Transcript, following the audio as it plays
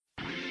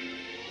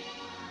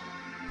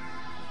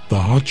the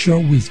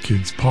Hotshot Whiz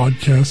Kids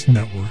Podcast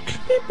Network.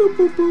 Beep, boop,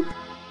 boop, boop.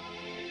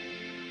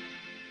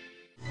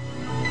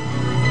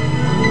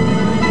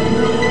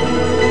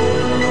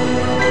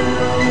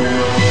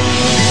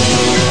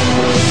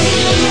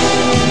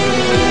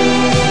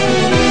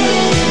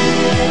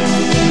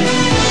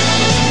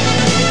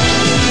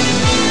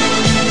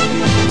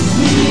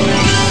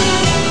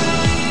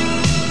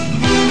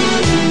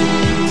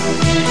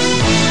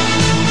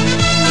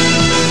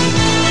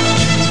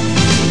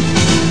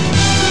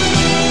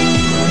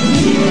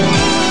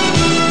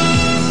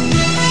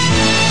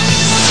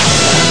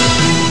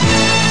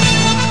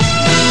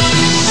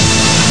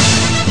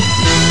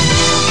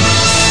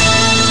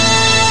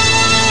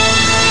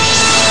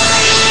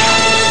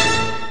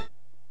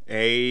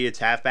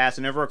 Half past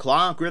and over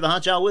o'clock. We're the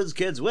Hotshot Whiz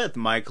Kids with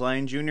Mike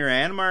Lane Jr.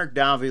 and Mark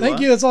Davila. Thank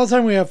you. That's all the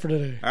time we have for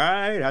today. All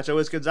right.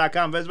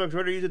 HotshotWhizKids.com, Facebook,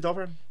 Twitter, YouTube,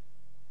 Twitter.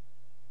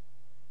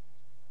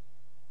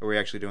 Are we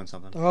actually doing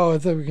something? Oh, I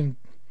thought we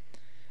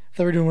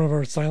were doing one of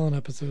our silent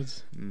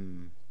episodes.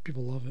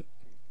 People love it.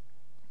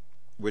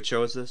 Which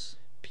show is this?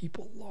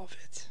 People love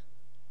it.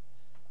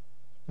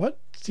 What?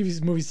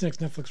 TV's movie Cynics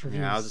Netflix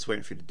reviews. Yeah, I was just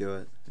waiting for you to do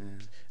it. Yeah.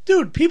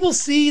 Dude, people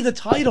see the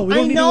title. We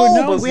don't need to announce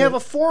it. But we have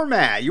a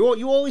format. You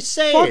always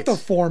say Fuck it. the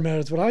format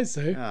is what I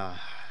say.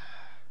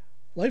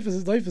 Life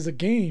is a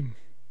game.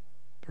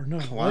 Or no.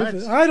 What?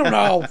 I don't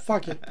know.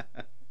 Fuck it.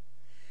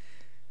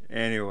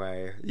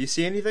 Anyway, you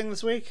see anything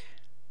this week?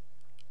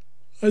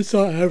 I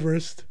saw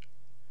Everest.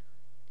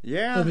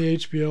 Yeah. On the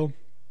HBO.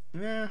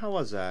 Yeah, how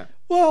was that?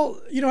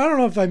 Well, I don't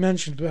know if I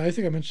mentioned, but I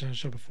think I mentioned on the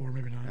show before.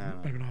 Maybe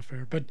not. Maybe not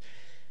fair. But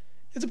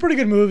it's a pretty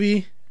good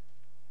movie.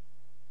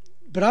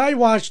 But the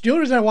only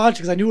reason I watched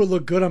it because I knew it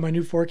looked good on my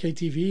new 4K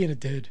TV, and it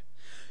did.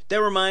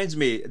 That reminds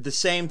me, the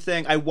same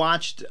thing. I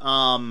watched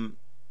Point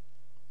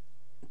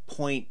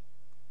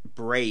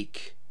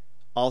Break,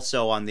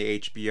 also on the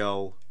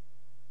HBO,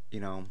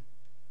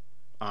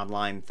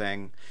 online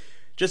thing.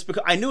 Just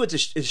because I knew it's a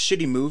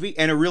shitty movie,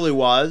 and it really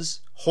was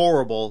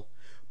horrible.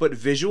 But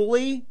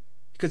visually,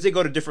 because they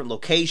go to different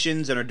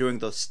locations and are doing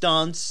the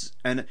stunts,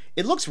 and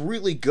it looks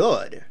really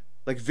good.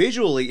 Like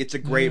visually, it's a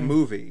great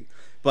movie.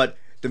 But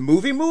the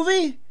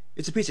movie,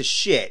 it's a piece of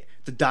shit.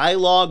 The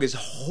dialogue is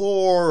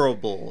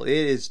horrible.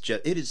 It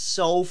is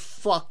so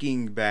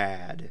fucking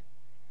bad.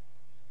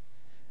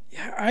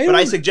 Yeah,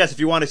 I suggest if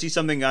you want to see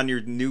something on your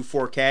new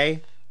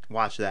 4K,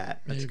 watch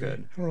that. That's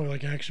good. I don't really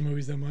like action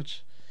movies that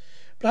much.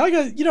 But I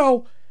got,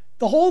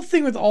 the whole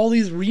thing with all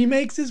these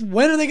remakes is,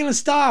 when are they going to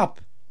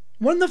stop?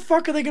 When the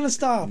fuck are they going to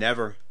stop?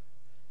 Never.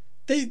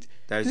 They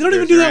don't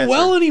even do that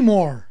well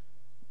anymore.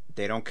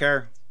 They don't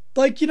care.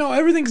 Like,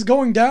 everything's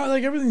going down.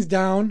 Like, everything's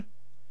down.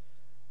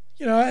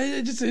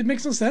 It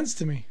makes no sense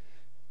to me.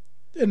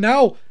 And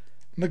now,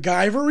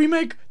 MacGyver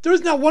remake?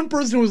 There's not one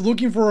person who was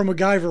looking for a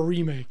MacGyver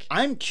remake.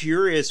 I'm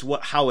curious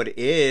how it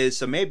is,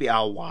 so maybe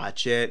I'll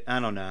watch it. I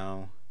don't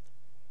know.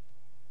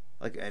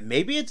 Like,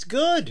 maybe it's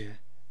good.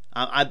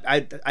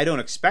 I don't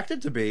expect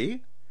it to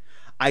be.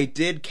 I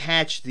did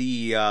catch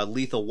the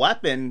Lethal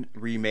Weapon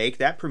remake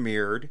that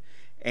premiered,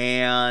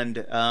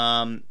 and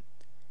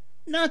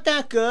not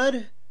that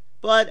good.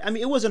 But,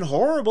 it wasn't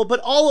horrible,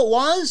 but all it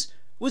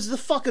was the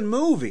fucking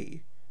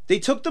movie. They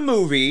took the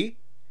movie,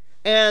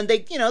 and they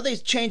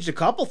changed a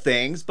couple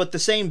things, but the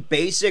same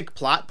basic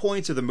plot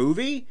points of the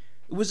movie,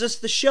 it was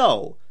just the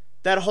show.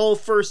 That whole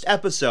first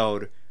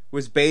episode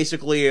was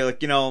basically,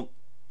 like, a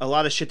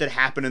lot of shit that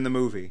happened in the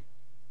movie.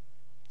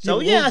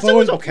 So, it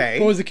was okay.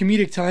 What was the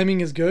comedic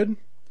timing is good?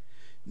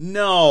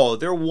 No,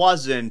 there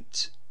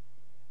wasn't.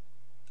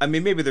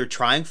 Maybe they're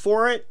trying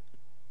for it.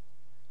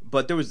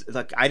 But there was,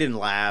 I didn't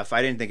laugh.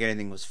 I didn't think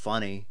anything was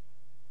funny.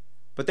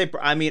 But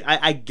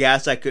I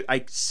guess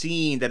I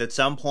seen that at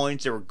some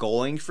points they were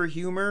going for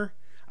humor.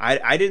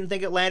 I didn't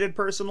think it landed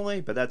personally,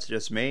 but that's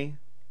just me.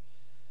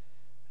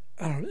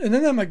 I don't know. And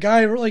then the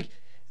MacGyver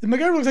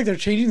looks like they're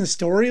changing the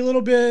story a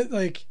little bit.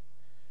 Like,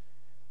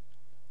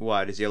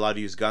 what? Is he allowed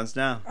to use guns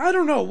now? I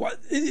don't know.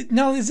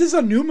 Now, is this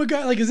a new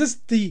MacGyver? Like,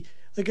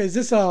 is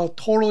this a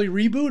totally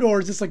reboot, or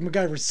is this like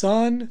MacGyver's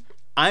son?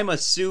 I'm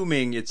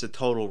assuming it's a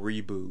total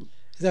reboot.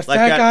 Is that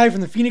fat guy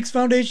from the Phoenix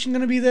Foundation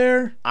going to be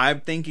there?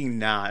 I'm thinking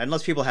not,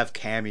 unless people have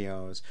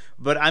cameos.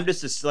 But I'm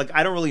just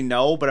I don't really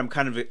know, but I'm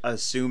kind of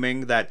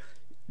assuming that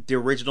the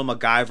original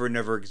MacGyver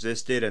never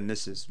existed, and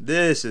this is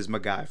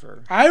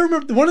MacGyver. I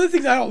remember one of the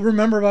things I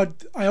remember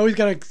about. I always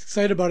got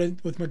excited about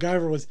it with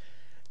MacGyver was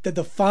that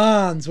the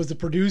Fonz was the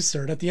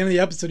producer, and at the end of the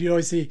episode, you'd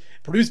always see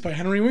produced by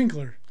Henry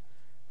Winkler.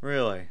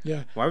 Really?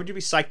 Yeah. Why would you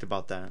be psyched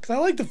about that? Because I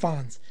like the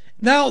Fonz.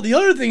 Now the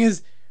other thing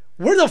is,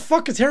 where the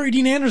fuck has Harry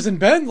Dean Anderson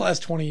been the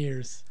last 20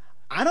 years?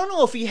 I don't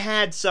know if he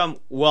had some...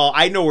 Well,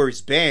 I know where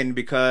he's been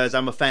because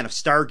I'm a fan of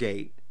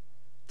Stargate,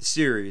 the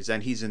series,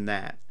 and he's in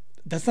that.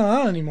 That's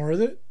not on anymore,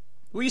 is it?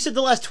 Well, you said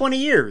the last 20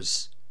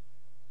 years.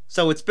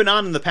 So it's been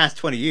on in the past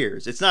 20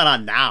 years. It's not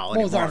on now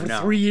anymore. Was that for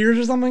 3 years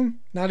or something?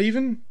 Not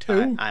even?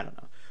 2? I don't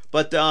know.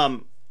 But,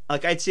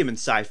 I'd see him in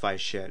sci-fi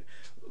shit.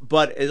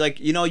 But,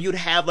 you'd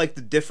have,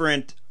 the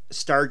different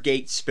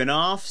Stargate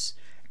spin-offs,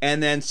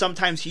 and then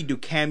sometimes he'd do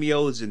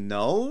cameos in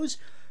those.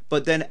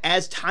 But then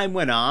as time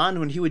went on,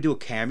 when he would do a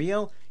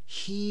cameo,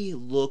 he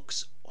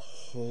looks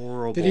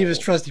horrible. Did he have his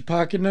trusty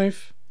pocket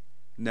knife?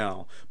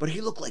 No, but he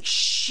looked like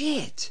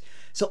shit.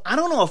 So I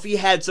don't know if he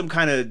had some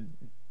kind of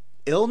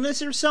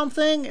illness or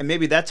something, and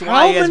maybe that's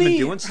why he hasn't been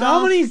doing stuff.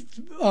 How many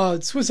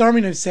Swiss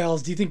Army knife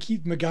sales do you think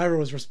MacGyver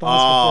was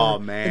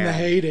responsible for in the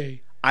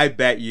heyday? I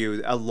bet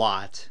you a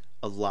lot.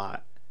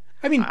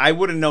 I mean, I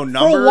wouldn't know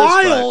numbers. For a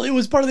while, it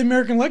was part of the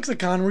American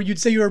lexicon where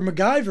you'd say you were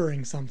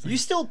MacGyvering something.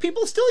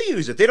 People still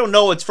use it. They don't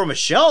know it's from a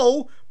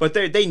show, but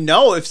they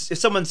know if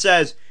someone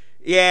says,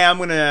 "Yeah, I'm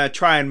gonna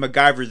try and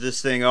MacGyver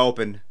this thing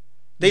open,"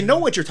 they know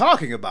what you're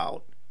talking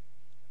about.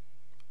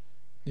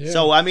 Yeah.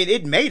 So I mean,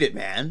 it made it,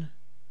 man.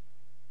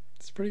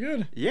 It's pretty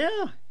good.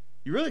 Yeah,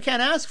 you really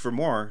can't ask for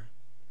more.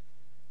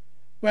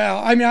 Well,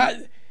 I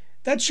mean,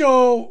 that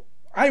show.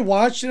 I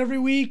watched it every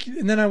week,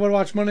 and then I would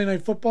watch Monday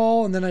Night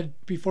Football, and then I'd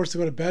be forced to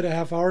go to bed a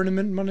half hour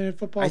in Monday Night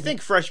Football. I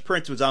think Fresh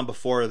Prince was on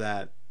before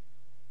that.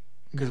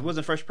 Because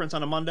wasn't Fresh Prince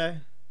on a Monday?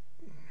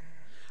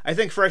 I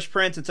think Fresh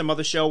Prince and some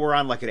other show were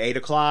on like at 8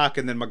 o'clock,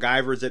 and then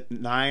MacGyver's at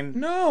 9.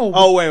 No.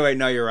 Oh, wait.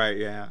 No, you're right,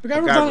 yeah.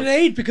 MacGyver's on at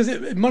 8 because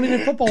Monday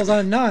Night Football was on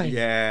at 9.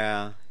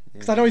 Yeah.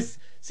 Because I'd always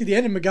see the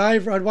end of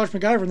MacGyver. I'd watch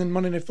MacGyver, and then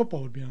Monday Night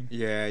Football would be on.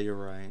 Yeah, you're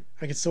right.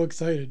 I get so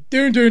excited.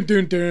 Dun, dun,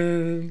 dun,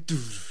 dun.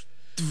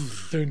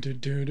 Dun, dun,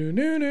 dun, dun,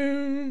 dun,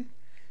 dun.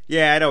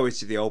 Yeah, I'd always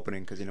see the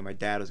opening because my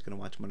dad was going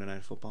to watch Monday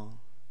Night Football.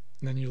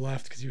 And then you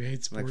left because you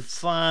hate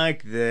sports.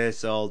 Like, fuck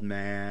this, old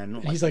man.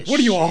 And he's like, what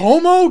are you, a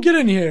homo? Get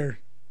in here.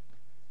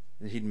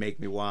 And he'd make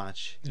me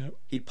watch. Yep.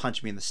 He'd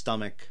punch me in the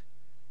stomach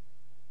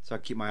so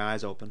I'd keep my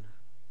eyes open.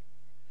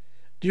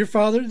 Do your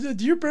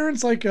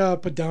parents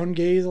put down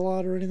gays a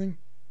lot or anything?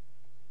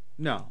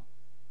 No.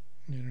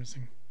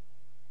 Interesting.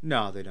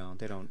 No, they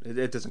don't.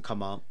 It doesn't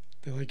come up.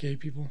 They like gay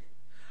people?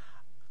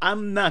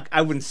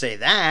 I wouldn't say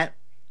that.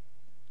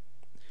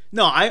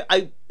 No,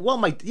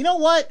 you know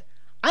what?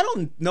 I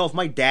don't know if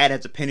my dad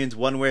has opinions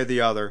one way or the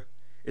other.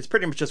 It's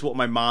pretty much just what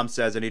my mom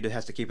says, and he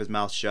has to keep his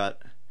mouth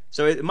shut.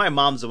 So my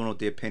mom's the one with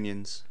the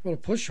opinions. What a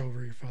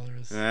pushover your father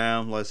is. Yeah,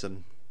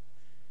 listen.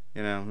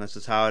 That's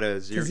just how it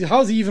is.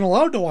 How's he even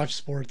allowed to watch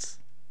sports?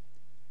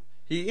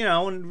 He,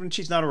 when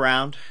she's not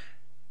around.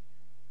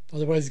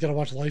 Otherwise, he's got to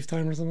watch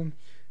Lifetime or something?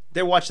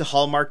 They watch the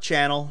Hallmark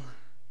Channel.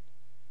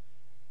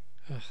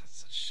 Ugh, that's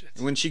such shit.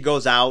 When she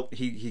goes out,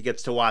 he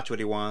gets to watch what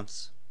he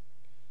wants.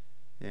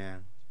 Yeah.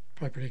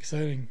 Probably pretty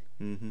exciting.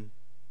 Mm-hmm.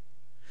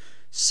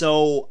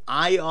 So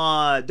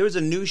there was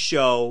a new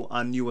show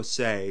on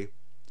USA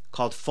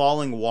called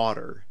Falling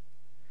Water.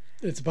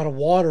 It's about a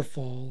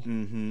waterfall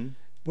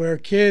where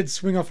kids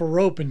swing off a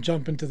rope and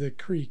jump into the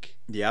creek.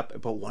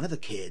 Yep, but one of the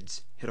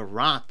kids hit a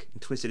rock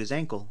and twisted his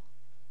ankle.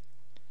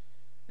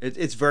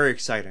 It's very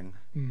exciting.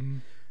 Mm-hmm.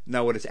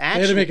 Now, what it's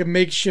actually... They had to make a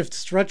makeshift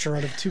stretcher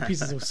out of 2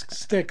 pieces of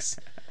sticks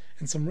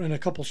and a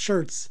couple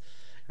shirts,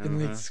 and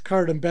they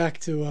carted them back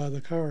to the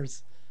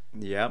cars.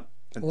 Yep.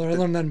 I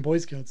learned that in Boy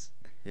Scouts.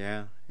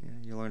 Yeah,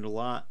 you learned a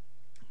lot.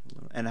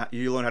 And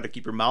you learned how to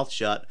keep your mouth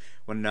shut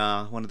when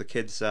one of the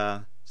kids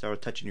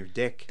started touching your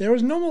dick. There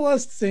was no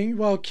molesting.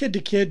 Well,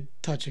 kid-to-kid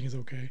touching is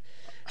okay.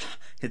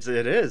 It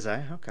is,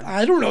 eh? Okay.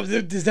 I don't know.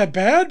 Is that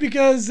bad?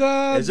 Because is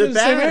they're it the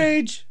bad? same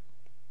age.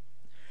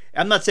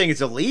 I'm not saying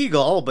it's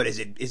illegal, but is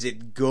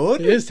it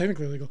good? It is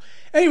technically illegal.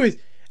 Anyways,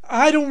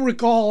 I don't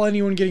recall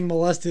anyone getting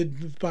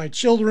molested by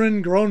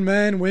children, grown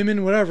men,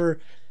 women, whatever,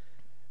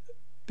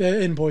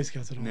 in Boy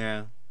Scouts at all.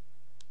 Yeah.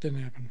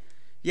 Didn't happen.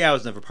 Yeah, I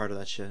was never part of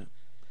that shit.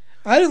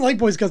 I didn't like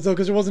Boy Scouts though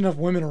because there wasn't enough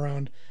women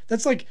around.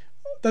 That's like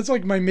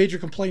my major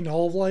complaint in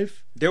all of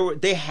life.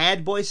 They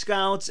had Boy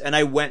Scouts, and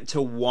I went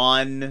to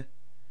one.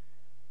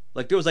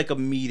 Like there was like a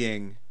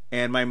meeting,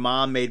 and my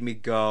mom made me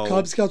go.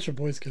 Cub Scouts or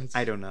Boy Scouts?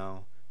 I don't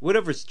know.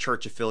 Whatever's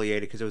church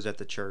affiliated, because it was at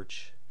the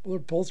church. Well, they're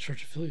both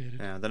church affiliated.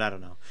 Yeah, then I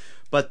don't know.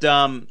 But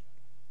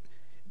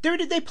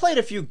they played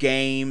a few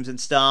games and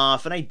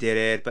stuff, and I did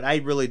it, but I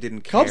really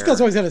didn't care. Cub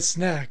Scouts always had a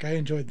snack. I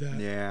enjoyed that.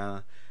 Yeah,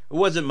 it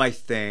wasn't my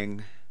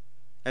thing.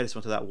 I just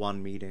went to that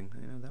one meeting.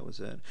 That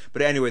was it.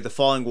 But anyway, the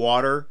Falling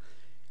Water.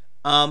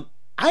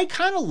 I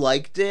kind of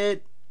liked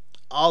it,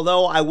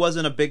 although I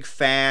wasn't a big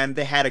fan.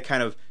 They had a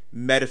kind of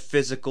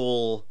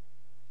metaphysical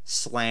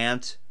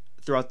slant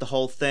throughout the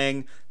whole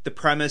thing. The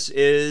premise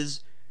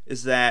is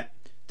that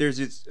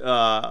there's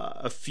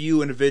a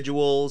few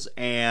individuals,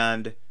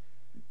 and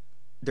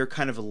they're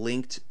kind of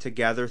linked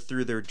together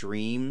through their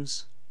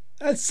dreams.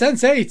 That's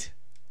Sense8.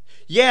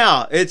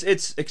 Yeah,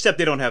 it's except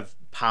they don't have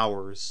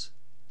powers.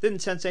 Didn't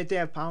Sense8 they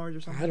have powers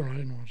or something? I don't know. I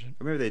didn't watch it.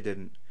 Or maybe they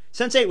didn't.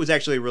 Sense8 was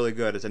actually really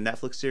good as a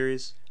Netflix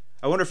series.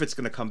 I wonder if it's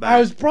going to come back. I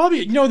was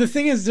probably... the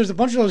thing is, there's a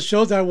bunch of those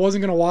shows that I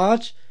wasn't going to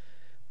watch,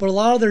 but a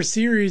lot of their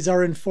series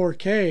are in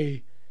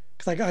 4K.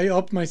 Because I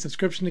upped my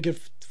subscription to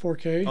get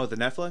 4K. Oh, the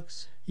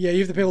Netflix? Yeah, you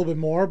have to pay a little bit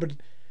more, but...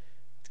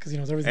 Because,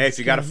 everything... Hey, if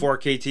you got a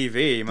 4K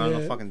TV, you might as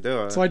well fucking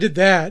do it. So I did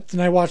that, and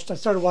I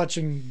started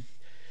watching...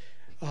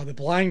 the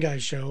Blind Guy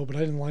show, but I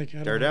didn't like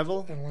it.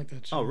 Daredevil? I don't like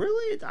that show. Oh,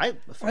 really? I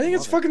think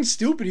it's fucking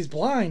stupid. He's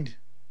blind.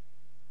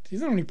 He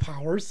doesn't have any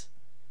powers.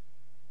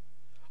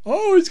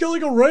 Oh, he's got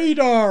like a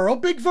radar. A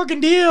big fucking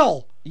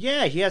deal.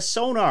 Yeah, he has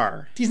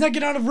sonar. He's not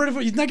getting out of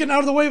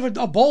the way of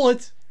a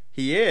bullet.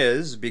 He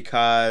is,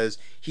 because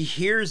he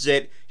hears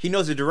it. He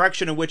knows the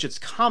direction in which it's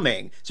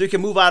coming, so he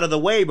can move out of the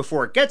way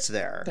before it gets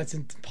there. That's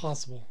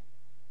impossible.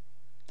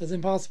 That's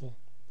impossible.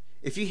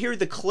 If you hear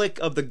the click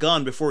of the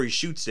gun before he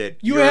shoots it,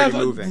 You you're have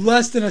already moving.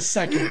 less than a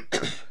second.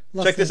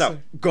 Check this out.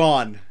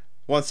 Gone.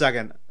 1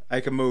 second. I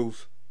can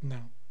move. No.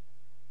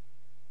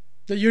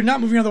 You're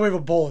not moving out of the way of a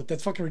bullet.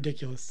 That's fucking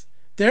ridiculous.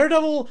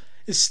 Daredevil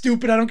is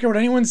stupid. I don't care what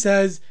anyone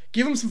says.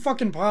 Give him some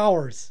fucking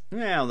powers.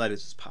 Well, that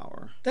is his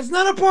power. That's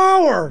not a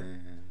power.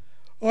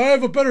 I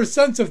have a better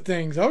sense of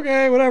things.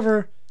 Okay,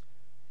 whatever.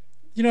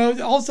 You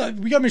know, also,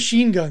 we got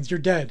machine guns. You're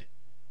dead.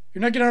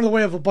 You're not getting out of the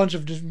way of a bunch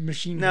of just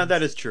machine guns. No,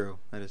 that is true.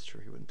 That is true.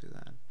 He wouldn't do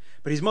that.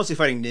 But he's mostly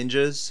fighting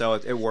ninjas, so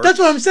it works. That's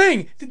what I'm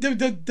saying.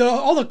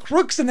 All the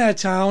crooks in that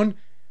town,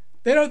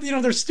 they don't. You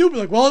know, they're stupid.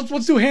 Like, well,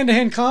 let's do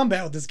hand-to-hand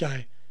combat with this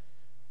guy.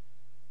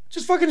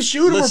 Just fucking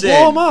shoot him or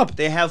blow him up.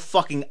 They have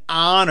fucking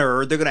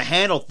honor. They're gonna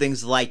handle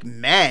things like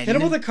men. Hit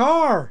him with a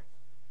car.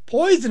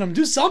 Poison him.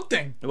 Do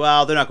something.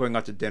 Well, they're not going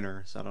out to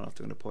dinner, so I don't know if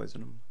they're gonna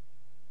poison him.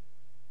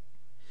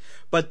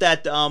 But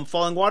that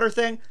falling water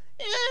thing,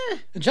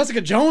 And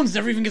Jessica Jones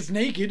never even gets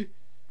naked.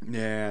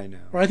 Yeah, I know.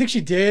 Or I think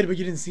she did, but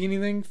you didn't see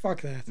anything.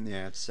 Fuck that.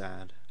 Yeah, it's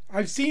sad.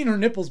 I've seen her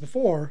nipples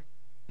before.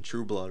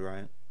 True Blood,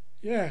 right?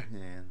 Yeah.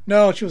 Yeah.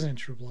 No, she wasn't in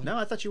True Blood. No,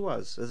 I thought she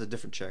was. That's a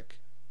different chick.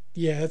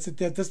 Yeah, that's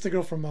the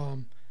girl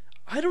from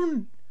I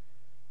don't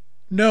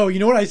know. You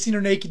know what? I've seen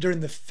her naked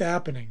during the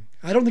fappening.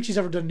 I don't think she's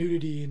ever done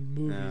nudity in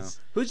movies.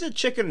 No. Who's the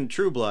chick in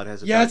True Blood?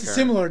 Has a yeah, back it's a hair?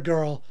 similar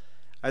girl.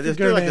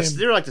 They're like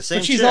the same.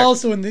 But she's chick.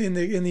 also in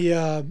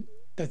the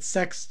that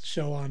sex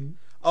show on.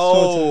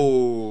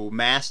 Oh,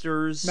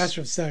 Master of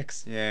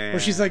Sex. Yeah. Where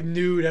she's like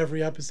nude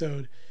every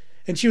episode,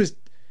 and she was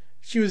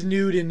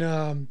nude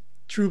in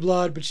True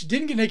Blood, but she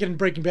didn't get naked in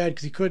Breaking Bad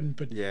because he couldn't.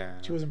 But yeah,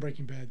 she was in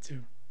Breaking Bad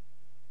too.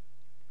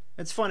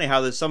 It's funny how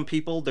there's some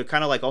people, they're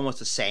kind of like almost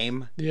the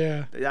same.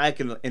 Yeah. I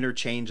can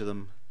interchange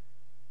them.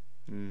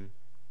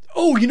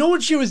 Oh, you know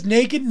when she was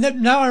naked?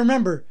 Now I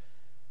remember.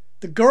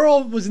 The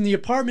girl was in the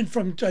apartment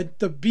from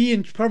the B in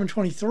apartment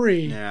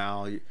 23.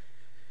 Now,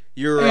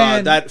 you're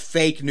that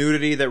fake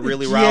nudity that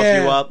really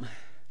riles you up.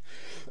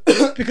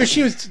 Because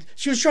she was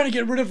trying to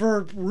get rid of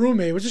her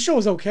roommate, which the show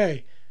was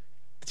okay.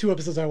 The 2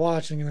 episodes I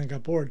watched and then I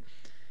got bored.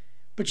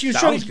 But she was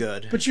trying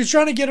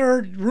to get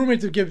her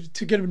roommate to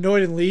get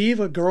annoyed and leave,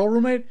 a girl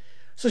roommate.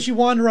 So she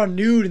wandered around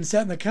nude and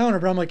sat on the counter.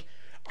 But I'm like,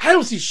 I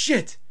don't see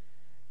shit.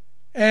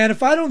 And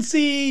if I don't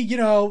see,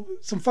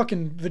 some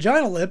fucking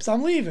vagina lips,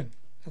 I'm leaving.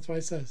 That's what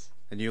it says.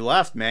 And you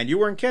left, man. You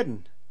weren't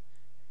kidding.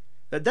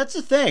 That's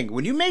the thing.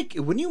 When you make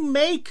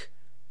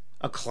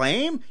a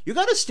claim, you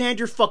got to stand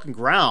your fucking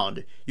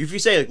ground. If you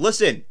say, like,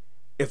 listen,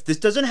 if this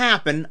doesn't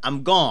happen,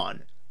 I'm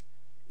gone.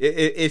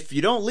 If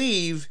you don't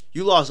leave,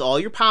 you lost all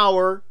your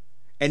power.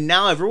 And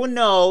now everyone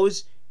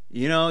knows,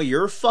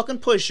 you're a fucking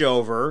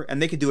pushover, and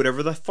they can do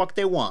whatever the fuck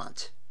they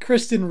want.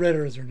 Kristen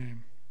Ritter is her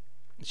name.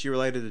 Is she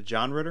related to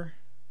John Ritter?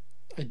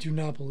 I do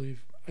not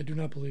believe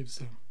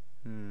so.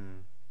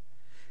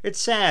 It's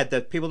sad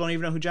that people don't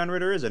even know who John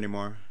Ritter is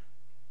anymore.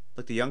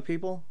 Like the young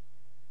people,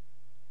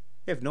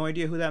 they have no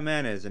idea who that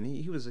man is, and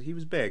he was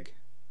big.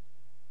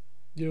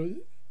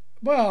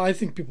 Well, I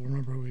think people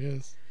remember who he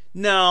is.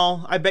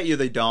 No, I bet you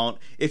they don't.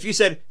 If you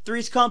said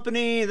Three's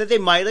Company, that they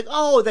might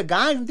the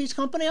guy from Three's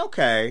Company,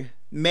 okay,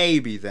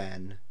 maybe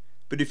then.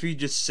 But if you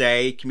just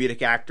say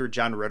comedic actor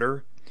John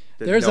Ritter,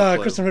 there's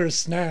Kristen Ritter's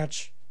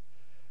Snatch.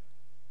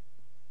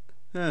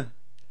 Huh.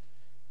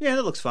 Yeah,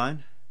 that looks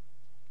fine.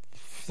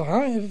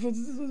 Fine.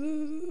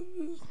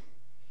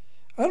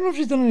 I don't know if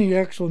she's done any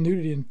actual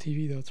nudity in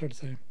TV, though. It's hard to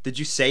say. Did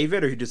you save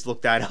it, or you just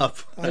looked that up?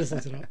 I just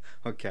looked it up.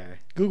 Okay.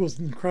 Google's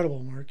incredible,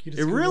 Mark.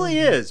 It really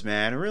is,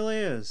 man. It really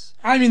is.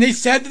 I mean, they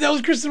said that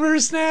was Kristen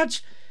Ritter's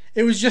Snatch.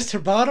 It was just her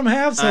bottom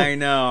half, so I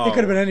know. It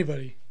could have been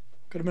anybody.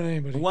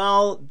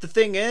 Well, the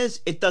thing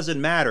is, it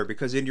doesn't matter,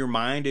 because in your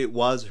mind, it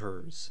was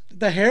hers.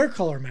 The hair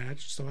color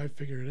matched, so I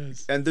figure it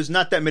is. And there's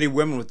not that many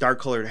women with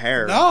dark-colored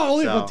hair. No,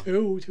 only about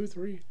two,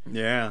 three.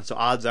 Yeah, so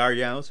odds are,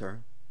 it was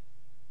her.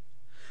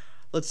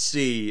 Let's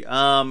see.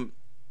 I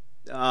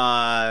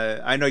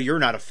know you're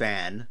not a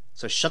fan,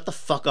 so shut the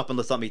fuck up and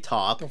let me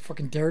talk. The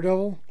fucking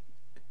Daredevil?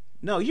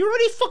 No, you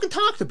already fucking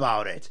talked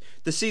about it.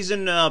 The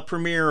season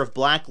premiere of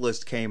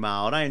Blacklist came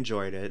out. I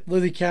enjoyed it.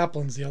 Lizzie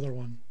Kaplan's the other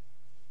one.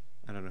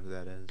 I don't know who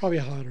that is. Probably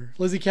hotter.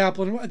 Lizzie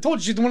Kaplan. I told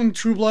you she's the one in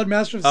True Blood,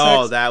 Master of Sex.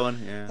 Oh, that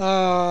one? Yeah.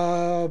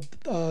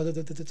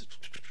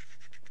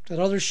 That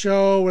other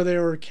show where they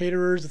were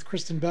caterers with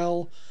Kristen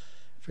Bell.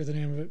 I forget the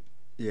name of it.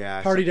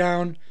 Yeah. Party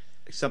Down.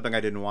 Something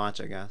I didn't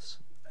watch, I guess.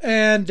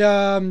 And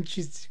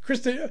she's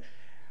Kristen.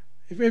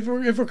 If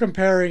we're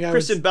comparing,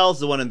 Kristen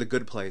Bell's the one in The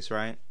Good Place,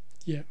 right?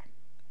 Yeah.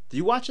 Do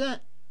you watch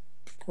that?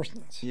 Of course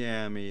not.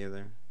 Yeah, me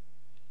either.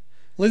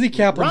 Lizzie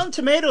Kaplan. Rotten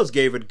Tomatoes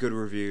gave it good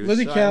reviews.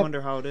 I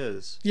wonder how it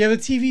is. Yeah,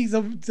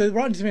 the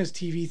Rotten Tomatoes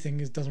TV thing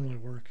doesn't really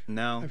work.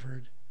 No, I've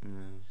heard.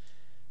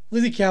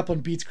 Lizzie Kaplan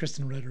beats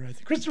Kristen Ritter. I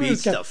think Kristen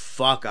beats the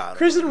fuck out of her.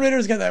 Kristen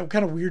Ritter's got that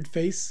kind of weird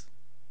face.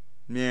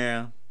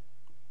 Yeah,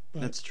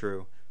 that's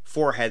true.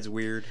 Forehead's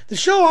weird. The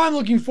show I'm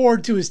looking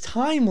forward to is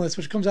Timeless,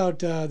 which comes out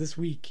this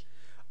week.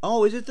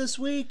 Oh, is it this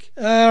week?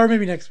 Or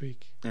maybe next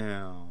week.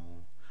 Oh.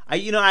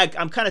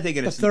 I'm kind of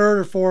thinking The it's... third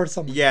or fourth,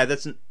 something. Yeah,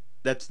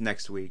 that's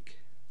next week.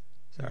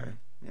 Sorry.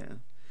 Yeah.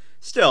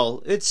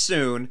 Still, it's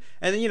soon.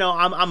 And,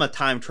 I'm a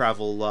time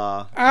travel...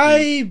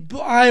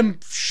 I'm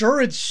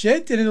sure it's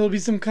shit, and it'll be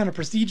some kind of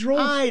procedural.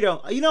 I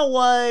don't... You know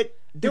what?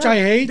 I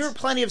hate. There were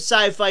plenty of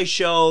sci-fi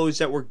shows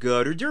that were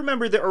good. Or do you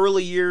remember the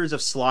early years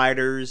of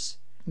Sliders?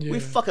 Yeah.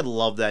 We fucking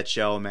love that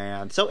show,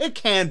 man. So it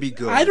can be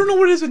good. I don't know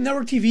what it is with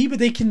network TV, but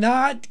they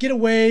cannot get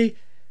away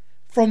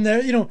from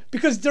their,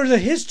 because there's a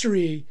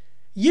history.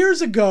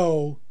 Years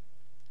ago,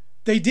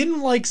 they didn't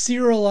like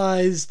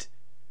serialized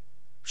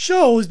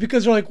shows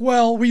because they're like,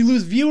 well, we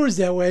lose viewers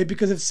that way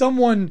because if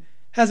someone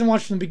hasn't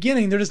watched from the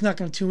beginning, they're just not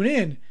going to tune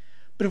in.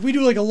 But if we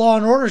do like a Law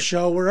and Order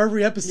show where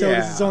every episode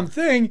is its own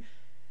thing,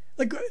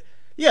 like...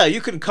 Yeah,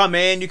 you could come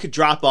in, you could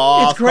drop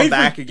off, come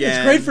back again.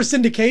 It's great for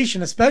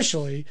syndication,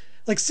 especially.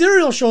 Like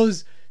serialized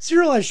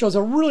shows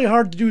are really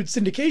hard to do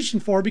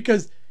syndication for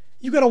because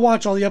you got to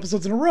watch all the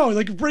episodes in a row.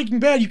 Like Breaking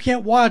Bad, you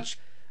can't watch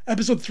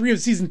episode 3 of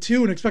season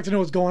 2 and expect to know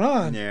what's going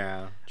on.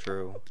 Yeah,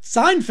 true.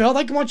 Seinfeld,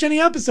 I can watch any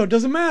episode,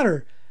 doesn't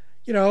matter.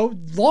 Law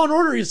and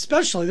Order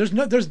especially. There's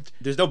no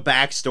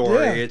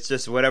backstory. Yeah. It's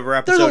just whatever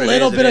episode. There's a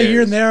little bit of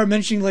here and there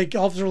mentioning like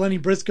Officer Lenny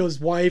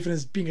Briscoe's wife and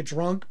his being a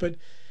drunk, but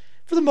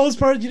for the most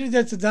part,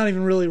 that's not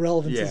even really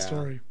relevant to the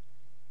story.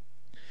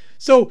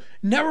 So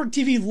network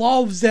TV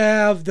loves to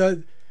have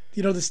the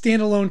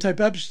standalone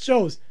type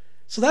shows.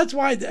 So that's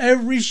why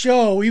every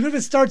show, even if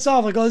it starts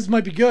off like, oh, this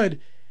might be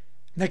good,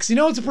 next thing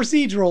you know, it's a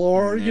procedural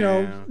or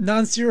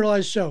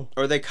non-serialized show.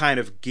 Or they kind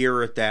of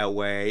gear it that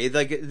way.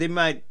 Like they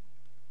might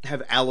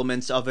have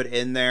elements of it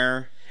in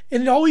there,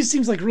 and it always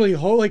seems like really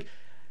like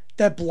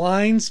that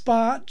Blind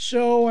Spot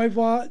show I've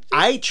watched.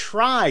 I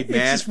tried, man.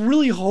 It's just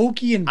really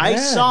hokey and bad. I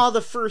saw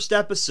the first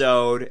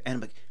episode and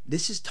I'm like,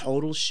 this is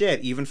total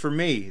shit, even for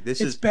me.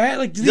 It's bad.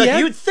 Like,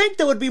 you'd think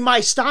that would be my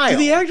style. Do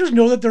the actors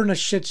know that they're in a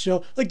shit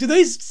show? Like, do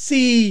they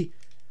see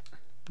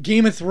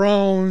Game of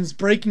Thrones,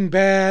 Breaking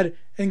Bad,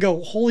 and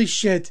go, "Holy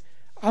shit,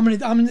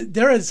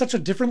 they're at such a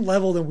different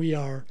level than we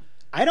are"?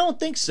 I don't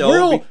think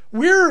so.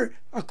 We're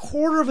a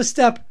quarter of a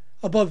step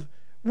above.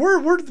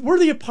 We're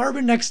the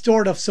apartment next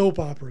door to soap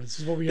operas.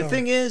 Is what we are. The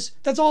thing is,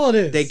 that's all it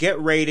is. They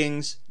get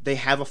ratings. They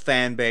have a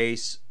fan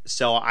base.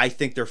 So I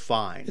think they're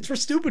fine. It's for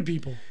stupid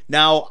people.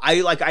 Now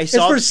I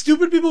saw. It's for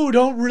stupid people who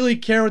don't really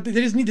care. They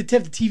just need to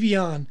have the TV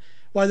on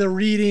while they're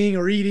reading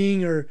or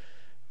eating or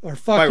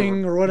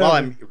fucking or whatever. While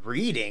I'm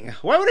reading,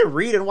 why would I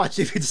read and watch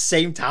TV at the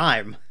same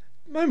time?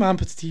 My mom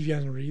puts the TV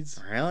on and reads.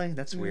 Really?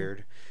 That's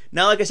weird.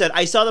 Now, like I said,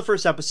 I saw the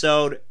first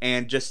episode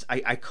and just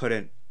I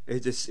couldn't.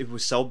 It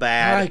was so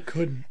bad. I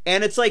couldn't.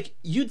 And it's like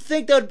you'd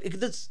think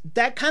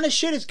that kind of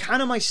shit is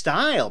kind of my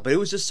style, but it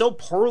was just so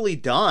poorly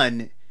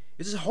done.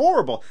 This is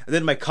horrible. And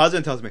then my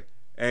cousin tells me,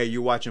 "Hey,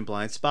 you watching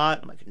Blind Spot?"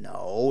 I'm like,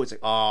 "No." It's like,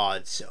 "Oh,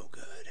 it's so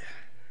good."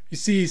 You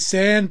see,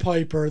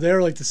 Sandpiper,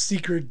 they're like the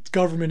secret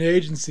government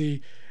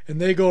agency, and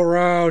they go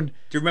around.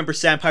 Do you remember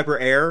Sandpiper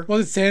Air?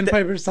 Was it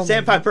Sandpiper? Something.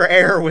 Sandpiper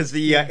Air was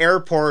the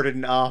airport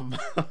in.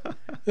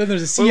 Then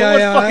there's a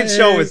CIA. What fucking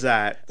show is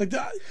that?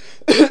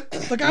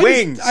 Like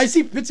Wings. I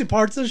see bits and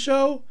parts of the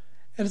show,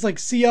 and it's like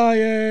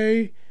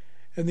CIA.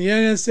 And the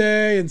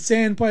NSA and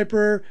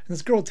Sandpiper and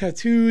this girl with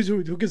tattoos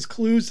who gives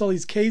clues to all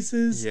these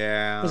cases.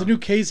 Yeah. There's a new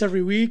case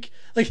every week.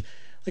 Like,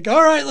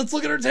 all right, let's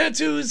look at her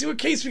tattoos, see what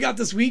case we got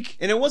this week.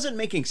 And it wasn't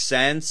making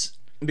sense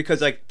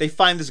because, like, they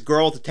find this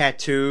girl with the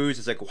tattoos.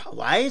 It's like,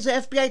 why is the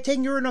FBI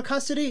taking her into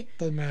custody?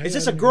 Is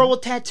this a girl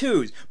with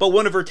tattoos? But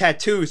one of her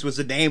tattoos was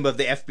the name of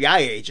the FBI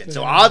agent. Yeah.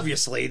 So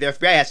obviously the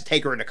FBI has to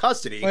take her into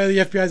custody. Well, the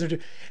FBI's are too.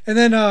 And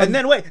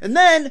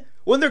then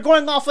when they're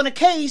going off on a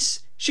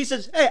case, she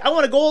says, "Hey, I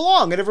want to go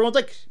along." And everyone's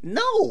like,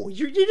 "No,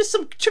 you're just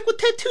some chick with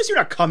tattoos you're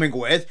not coming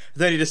with."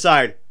 And then you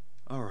decide,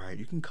 "All right,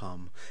 you can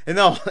come." And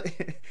no,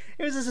 it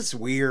was just this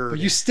weird. But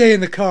you stay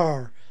in the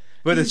car.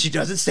 But then she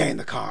doesn't stay in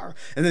the car.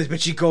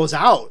 But she goes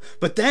out.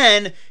 But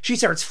then she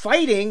starts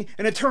fighting,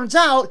 and it turns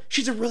out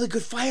she's a really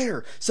good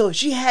fighter. So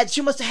she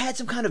must have had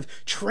some kind of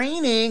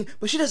training,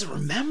 but she doesn't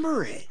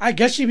remember it. I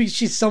guess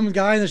she's some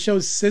guy in the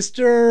show's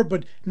sister,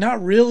 but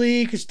not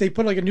really, because they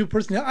put like a new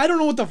person. I don't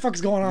know what the fuck's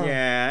going on.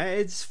 Yeah,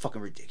 it's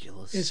fucking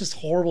ridiculous. It's just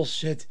horrible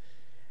shit.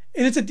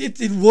 And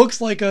it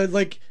looks like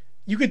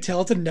you could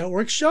tell it's a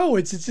network show.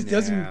 It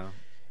doesn't.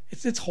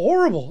 It's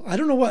horrible. I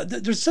don't know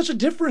what. There's such a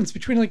difference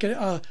between like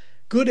a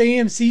good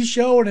AMC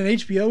show and an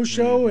HBO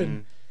show,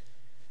 and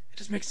it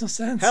just makes no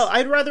sense. Hell,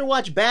 I'd rather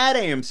watch bad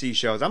AMC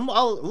shows. I'm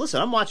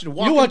watching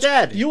Walking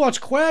Dead. You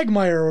watch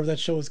Quagmire, or that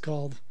show is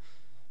called.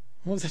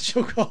 What was that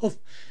show called?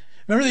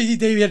 Remember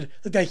they had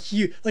like that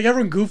huge, like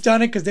everyone goofed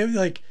on it because they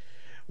like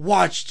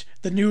watched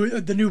the new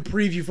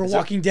preview for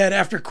Walking Dead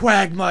after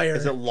Quagmire.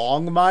 Is it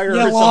Longmire?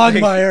 Yeah, or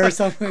something? Longmire or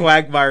something.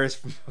 Quagmire is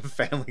from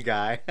Family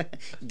Guy.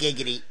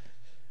 Giggity.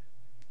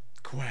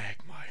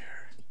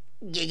 Quagmire.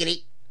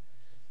 Giggity.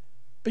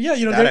 But yeah,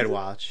 that I'd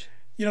watch.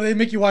 They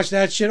make you watch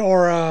that shit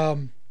or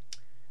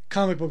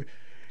comic book.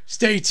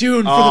 Stay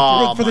tuned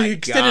for the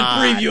extended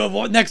preview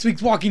of next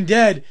week's Walking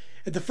Dead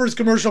at the first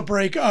commercial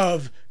break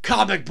of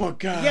Comic Book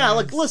Guys. Yeah,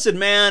 like, listen,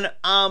 man,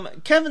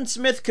 Kevin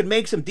Smith could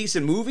make some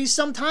decent movies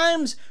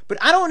sometimes, but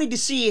I don't need to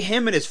see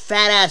him and his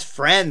fat-ass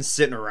friends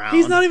sitting around.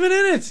 He's not even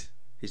in it.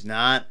 He's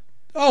not?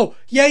 Oh,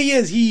 yeah, he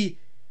is.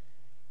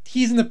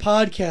 He's in the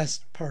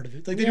podcast part of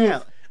it. Like, they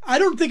do I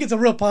don't think it's a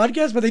real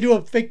podcast, but they do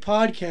a fake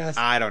podcast.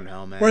 I don't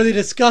know, man. Where they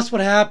discuss what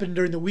happened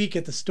during the week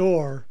at the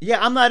store.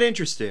 Yeah, I'm not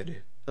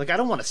interested. Like, I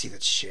don't want to see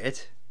that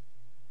shit.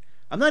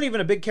 I'm not even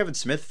a big Kevin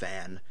Smith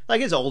fan.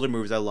 Like, his older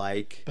movies I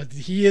like. But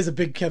he is a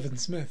big Kevin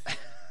Smith.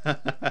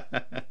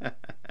 That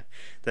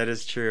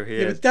is true. He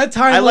is. That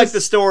time I like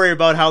the story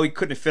about how he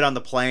couldn't fit on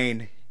the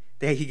plane.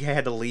 He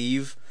had to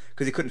leave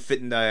because he couldn't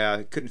fit in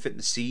the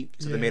seat,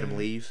 so they made him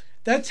leave.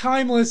 That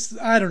timeless.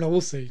 I don't know.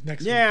 We'll see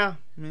next week. Yeah.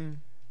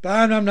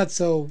 But I'm not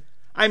so.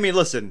 I mean,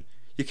 listen,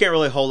 you can't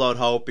really hold out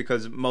hope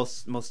because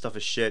most stuff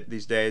is shit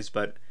these days.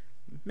 But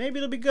maybe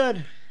it'll be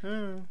good.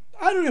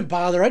 I don't even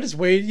bother. I just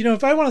wait. You know,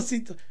 if I want to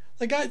see,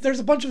 like, there's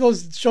a bunch of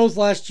those shows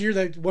last year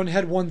that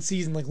had one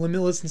season, like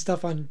Limitless and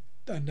stuff on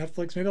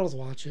Netflix. Maybe I'll just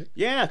watch it.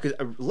 Yeah, because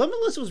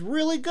Limitless was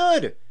really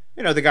good.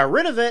 You know, they got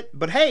rid of it,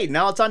 but hey,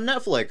 now it's on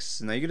Netflix,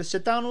 and now you're gonna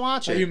sit down and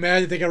watch it. Are you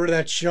mad that they got rid of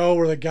that show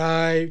where the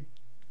guy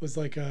was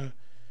like a?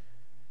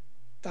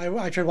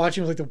 I tried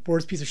watching. It was like the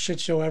worst piece of shit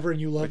show ever,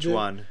 and you loved it. Which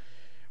one?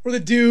 Where the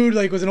dude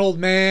was an old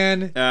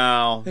man.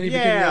 Oh, then he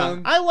became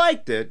young. I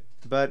liked it,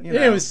 but you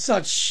know, it was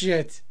such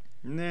shit.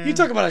 Nah. You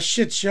talk about a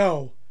shit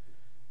show.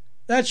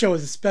 That show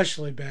was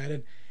especially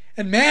bad,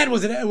 and man,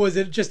 was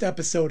it just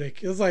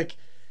episodic. It was like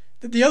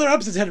the other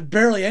episodes had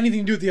barely anything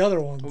to do with the other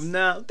ones.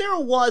 No, there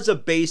was a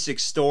basic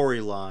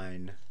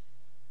storyline.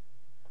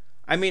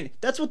 I mean,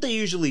 that's what they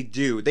usually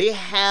do. They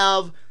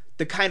have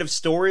the kind of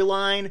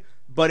storyline,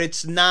 but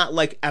it's not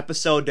like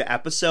episode to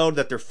episode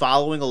that they're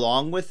following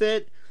along with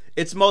it.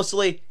 It's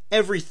mostly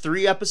every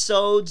 3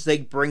 episodes they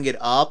bring it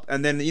up,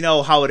 and then you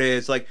know how it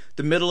is. Like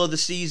the middle of the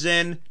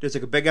season, there's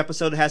like a big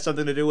episode that has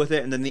something to do with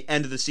it, and then the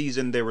end of the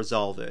season they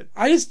resolve it.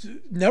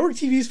 Network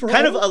TV's for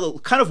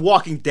kind of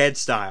Walking Dead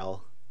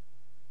style.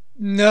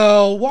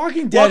 No,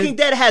 Walking Dead. Walking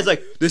Dead has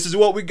like, this is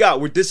what we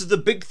got. This is the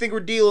big thing we're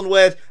dealing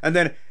with, and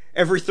then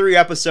every 3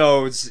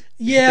 episodes,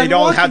 they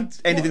don't have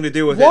anything to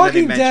do with it.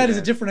 Walking Dead is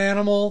a different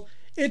animal.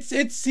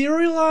 It's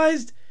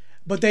serialized,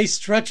 but they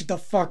stretch it the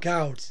fuck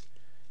out.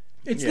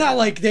 It's not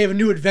like they have a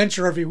new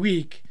adventure every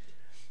week,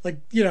 like,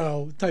 you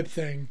know, type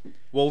thing.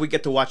 Well, we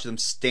get to watch them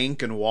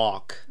stink and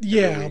walk.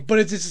 Yeah, but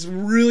it's just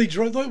really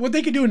what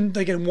they could do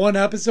in one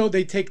episode,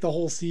 they take the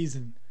whole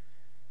season.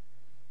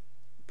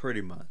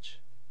 Pretty much.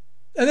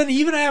 And then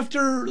even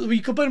after we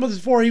complained about this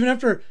before, even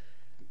after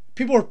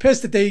people were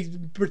pissed that they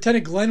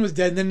pretended Glenn was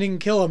dead and then didn't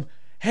kill him.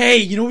 Hey,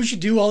 you know what we should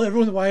do?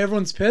 Why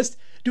everyone's pissed?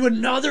 Do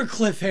another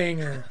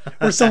cliffhanger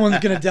where someone's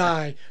gonna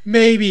die,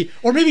 maybe,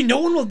 or maybe no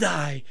one will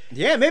die.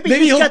 Yeah, maybe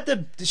he's got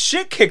the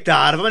shit kicked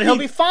out of him and he'll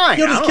be fine.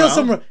 He'll just kill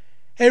some.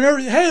 Hey,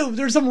 remember? Hey,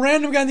 there's some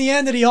random guy in the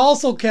end that he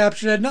also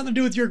captured. It had nothing to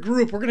do with your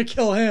group. We're gonna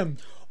kill him.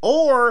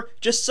 Or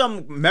just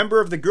some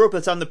member of the group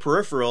that's on the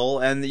peripheral,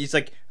 and he's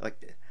like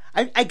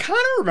I kind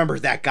of remember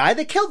that guy.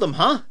 They killed him,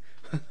 huh?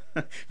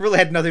 Really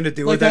had nothing to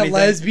do with anything.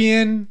 Like that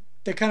lesbian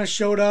that kind of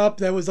showed up.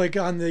 That was like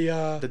on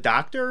the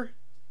doctor.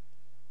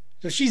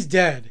 So she's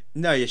dead.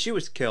 No, yeah, she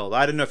was killed.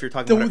 I didn't know if you're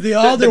talking about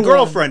the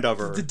girlfriend of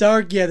her. The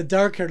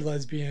dark-haired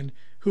lesbian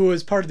who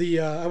was part of the,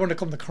 I want to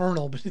call him the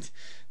colonel, but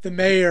the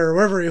mayor, or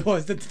whoever he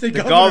was. The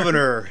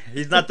governor.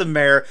 He's not the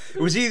mayor.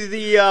 Was he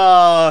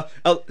the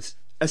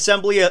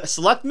assembly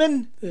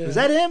selectman? Yeah. Was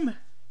that him?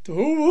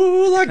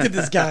 Who elected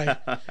this guy?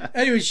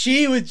 Anyway,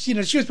 she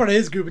was part of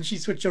his group and she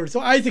switched over. So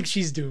I think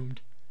she's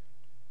doomed.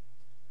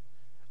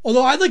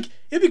 Although it'd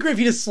be great if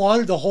he just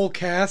slaughtered the whole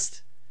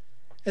cast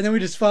and then we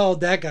just followed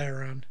that guy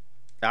around.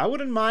 I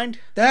wouldn't mind.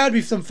 That would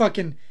be some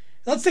fucking.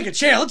 Let's take a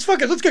chance.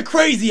 Let's get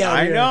crazy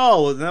out here. I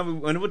know.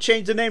 And we'll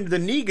change the name to the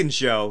Negan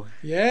Show.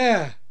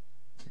 Yeah.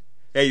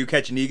 Hey, you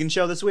catch a Negan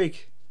Show this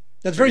week?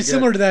 That's very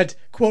similar to that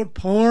quote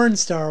porn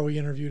star we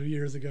interviewed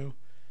years ago,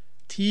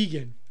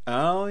 Tegan.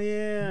 Oh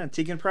yeah,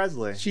 Tegan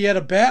Presley. She had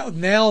a bat with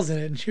nails in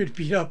it, and she would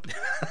beat up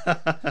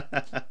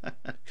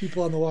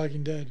people on The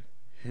Walking Dead.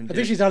 I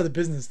think she's out of the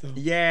business though.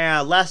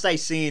 Yeah, last I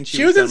seen,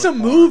 she was in some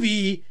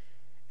movie.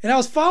 And I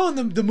was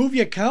following the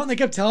movie account, and they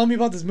kept telling me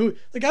about this movie.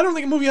 Like, I don't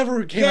think a movie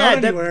ever came out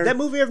anywhere. That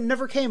movie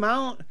never came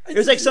out. It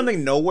was like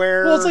something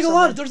nowhere. Well, it's like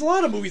there's a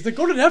lot of movies. Like,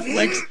 go to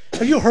Netflix.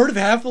 Have you heard of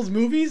half those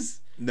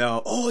movies?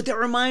 No. Oh, that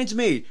reminds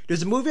me.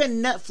 There's a movie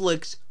on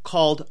Netflix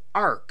called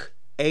Arq,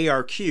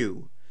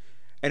 A-R-Q,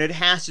 and it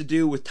has to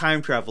do with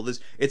time travel.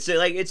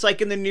 It's like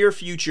in the near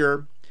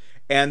future,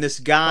 and this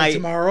guy. Like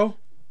tomorrow?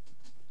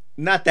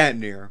 Not that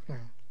near. A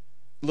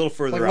little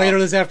further out. Like later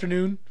this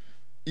afternoon?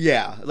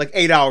 Yeah, like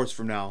 8 hours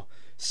from now.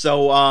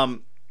 So,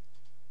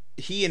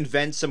 he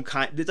invents some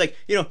kind. It's like,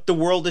 you know, the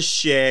world is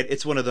shit.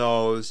 It's one of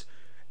those,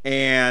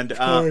 and of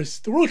course,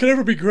 the world can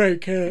never be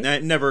great, can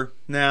it? Never.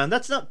 No,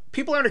 that's not.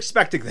 People aren't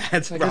expecting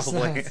that. I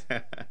Probably.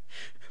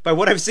 By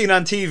what I've seen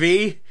on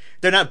TV,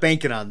 they're not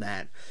banking on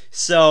that.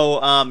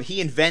 So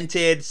he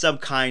invented some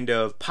kind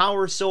of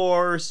power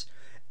source,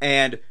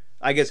 and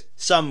I guess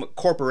some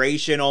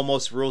corporation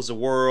almost rules the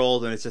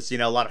world, and it's just,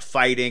 a lot of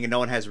fighting, and no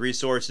one has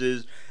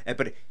resources.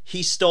 But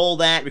he stole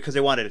that because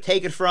they wanted to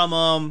take it from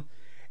him,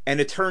 and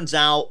it turns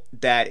out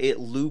that it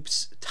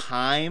loops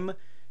time.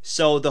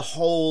 So the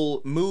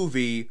whole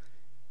movie,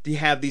 you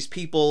have these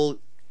people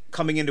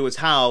coming into his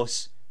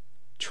house,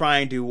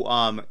 trying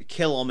to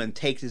kill him and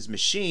take his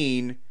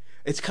machine.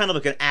 It's kind of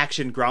like an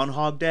action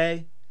Groundhog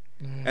Day.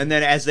 And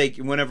then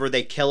whenever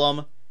they kill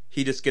him,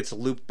 he just gets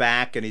looped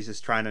back, and he's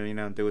just trying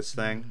to, do his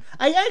thing.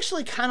 I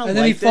actually kind of liked it. And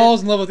then he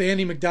falls in love with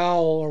Andy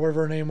McDowell, or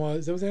whatever her name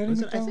was. Was it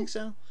Andy McDowell? I think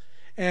so.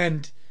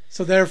 And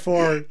so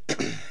therefore,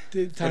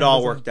 it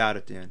all worked out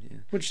at the end. Yeah.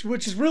 Which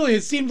is really,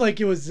 it seemed like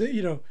it was,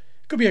 it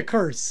could be a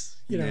curse.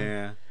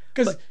 Yeah.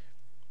 Because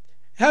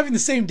having the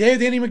same day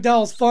with Andy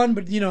McDowell's fun,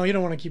 but you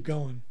don't want to keep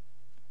going.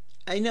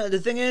 I know. The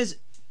thing is,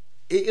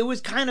 it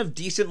was kind of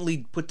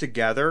decently put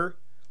together,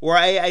 where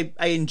I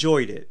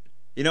enjoyed it.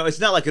 It's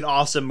not like an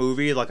awesome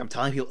movie. Like I'm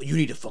telling people, you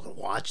need to fucking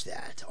watch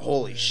that.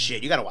 Holy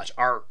shit, you got to watch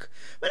Ark.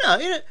 But no,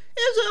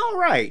 it's all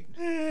right.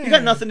 You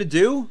got nothing to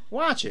do,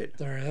 watch it.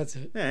 All right, that's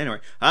it. Yeah. Anyway,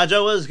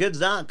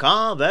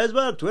 HotJoeWasKids.com,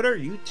 Facebook, Twitter,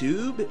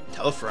 YouTube.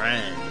 Tell a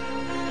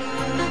friend.